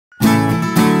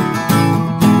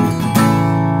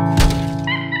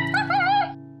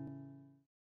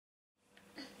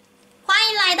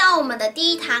们的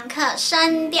第一堂课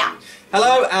声调。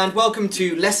Hello and welcome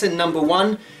to lesson number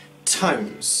 1,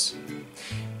 tones.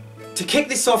 To kick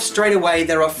this off straight away,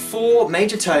 there are 4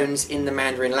 major tones in the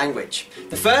Mandarin language.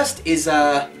 The first is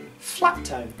a flat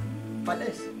tone, like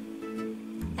this.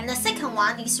 And the second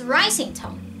one is rising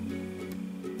tone.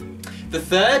 The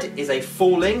third is a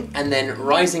falling and then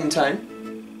rising tone.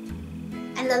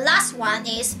 And the last one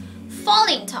is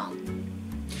falling tone.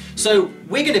 So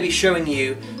we're going to be showing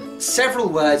you several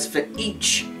words for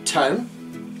each tone,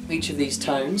 each of these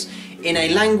tones, in a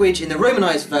language, in the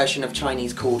Romanized version of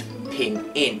Chinese called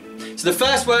Pinyin. So the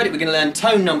first word, we're going to learn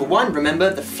tone number 1. Remember,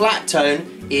 the flat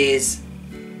tone is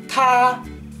ta,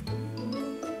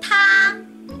 Ta,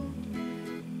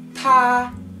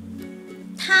 ta.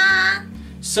 ta,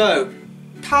 So,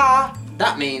 ta,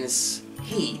 that means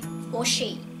he. or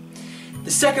she.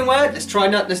 The second word, let's try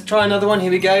another one, here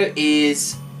we go,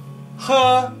 is he,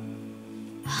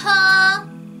 He,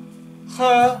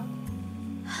 he.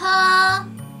 he,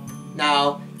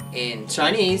 Now, in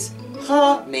Chinese,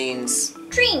 he means...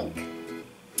 drink.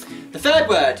 The third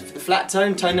word for the flat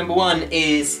tone, tone number 1,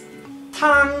 is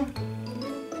tang,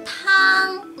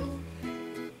 Tang,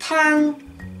 tang.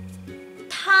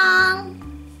 tang,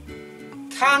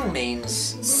 Tang means...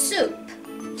 soup.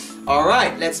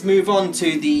 Alright, let's move on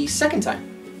to the second tone.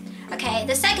 Okay,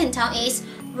 the second tone is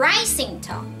rising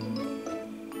tone.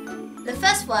 The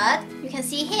first word you can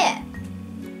see here.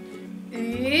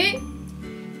 Yu,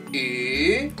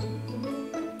 Yu,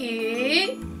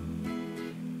 yu.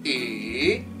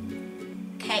 yu.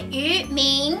 Okay, yu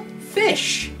mean.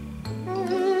 Fish.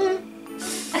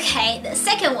 Okay, the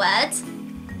second word.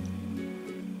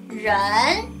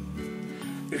 Ren,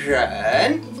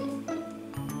 Ren.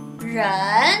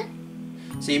 ren.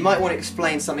 So you might want to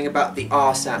explain something about the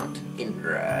R sound in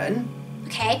ren.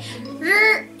 Okay,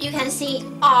 r, you can see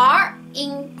R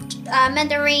in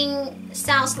Mandarin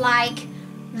sounds like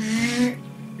r.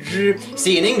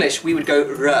 See, in English we would go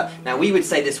r. Now we would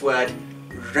say this word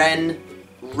ren,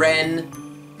 ren.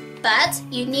 But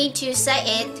you need to say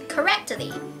it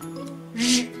correctly.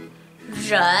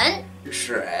 Ren,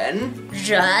 Ren.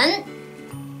 ren.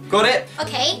 Got it?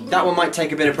 Okay, That one might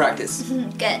take a bit of practice.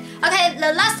 good. Okay,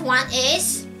 the last one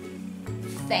is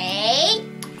fei,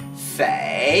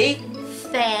 Fei.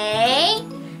 fei.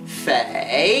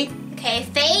 Fei. Okay,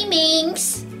 fei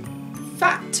means.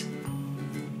 Fat.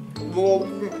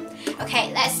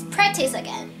 Okay, let's practice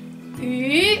again.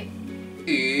 Yu,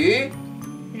 Yu.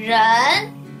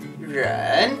 ren,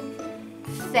 Ren.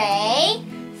 fei.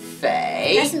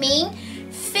 Fei. That means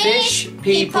Fish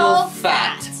people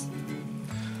fat.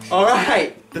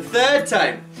 Alright, the third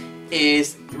tone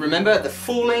is, remember, the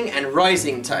falling and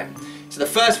rising tone. So the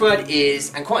first word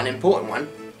is, and quite an important one,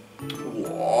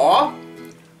 wo,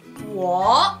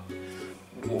 我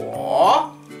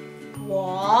wo.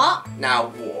 我 Now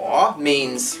wo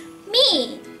means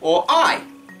me or I.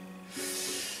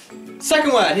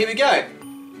 Second word, here we go.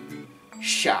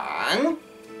 Shang,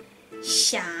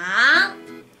 想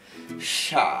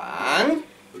shang.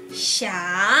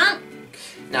 想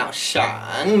Now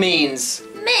shang means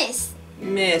miss.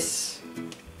 miss.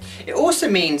 It also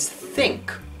means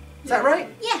think. Is that right?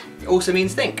 Yeah. It also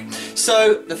means think.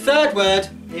 So the third word,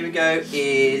 here we go,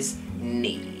 is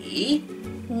ni.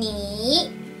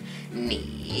 你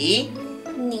Ni.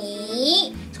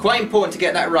 你 It's quite important to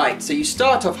get that right. So you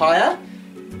start off higher.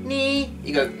 Ni.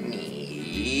 You go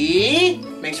ni.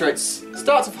 Make sure it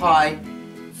starts off high,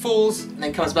 falls, and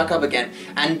then comes back up again.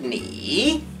 And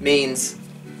ni means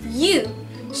you.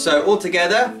 so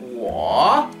altogether,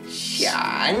 我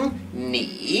想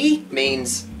你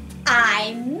means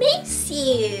I miss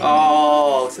you.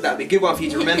 oh, so that would be a good one for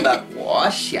you to remember. 我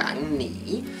想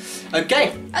你.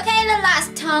 Okay, Okay, the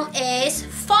last tone is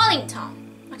falling tone.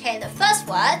 Okay, the first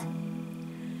word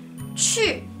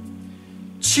去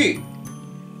chu,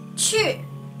 去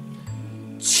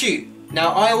chu.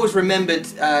 Now I always remembered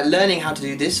learning how to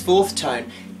do this fourth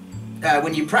tone.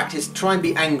 When you practice, try and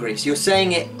be angry. So you're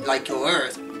saying it like your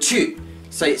earth, chu.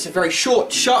 So it's a very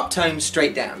short, sharp tone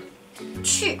straight down.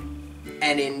 去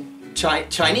And in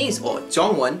Chinese or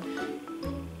Zhongwen,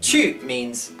 chu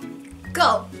means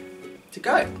go. to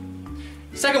go.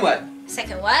 Second word,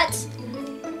 Second word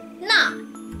那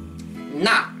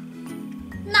na.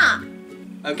 那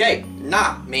Okay,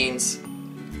 na means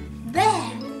there.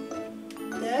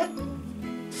 there.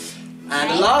 And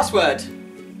the Okay. last word,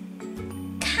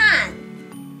 看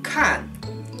kan.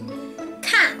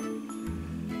 看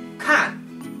Kan.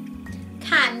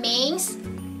 看 means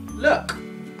Look.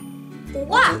 Or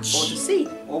watch. to see.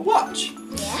 Or watch.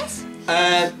 Yes.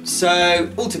 So,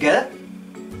 all together.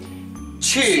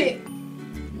 去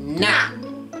na.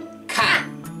 Kan.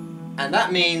 And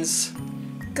that means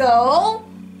go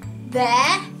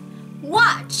there,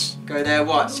 watch. go there,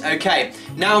 watch. Okay,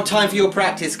 now time for your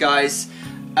practice, guys.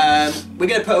 We're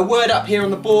going to put a word up here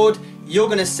on the board. You're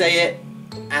going to say it,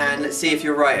 and let's see if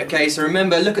you're right. Okay, so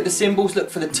remember, look at the symbols, look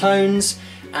for the tones,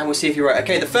 and we'll see if you're right.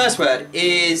 Okay, the first word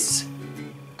is...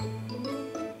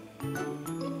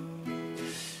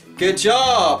 Good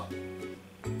job!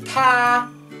 Ta.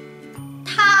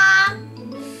 Ta.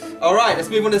 Alright, let's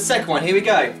move on to the second one. Here we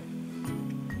go.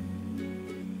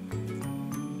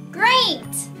 Great.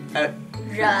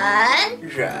 人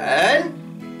Run.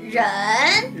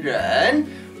 人 Run.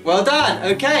 Well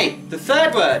done. Okay, the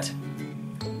third word.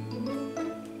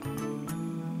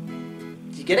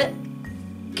 Did you get it?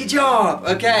 Good job.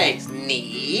 Okay.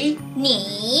 Knee.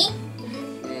 你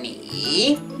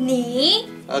Knee. 你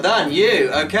Well done.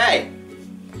 You. Okay.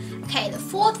 Okay, the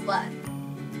fourth word.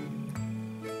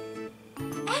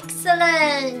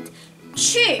 Excellent.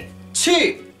 去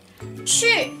Two.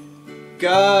 去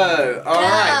Go.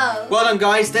 Alright. Go. Well done,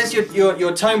 guys. There's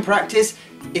your tone practice.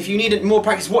 If you need more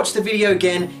practice, watch the video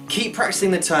again. Keep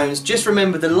practicing the tones. Just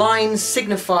remember the lines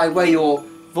signify where your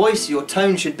voice, your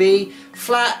tone should be.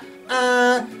 Flat,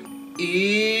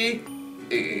 e,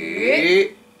 e,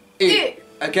 e.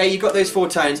 Okay, you got those 4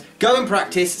 tones. Go and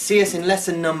practice. See us in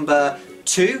lesson number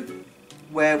 2,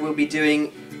 where we'll be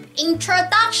doing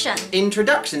Introduction.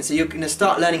 introduction. So you're going to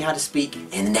start learning how to speak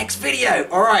in the next video.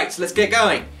 Alright, so let's get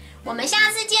going. 我们下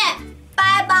次见，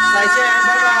拜拜。再见，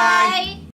拜拜。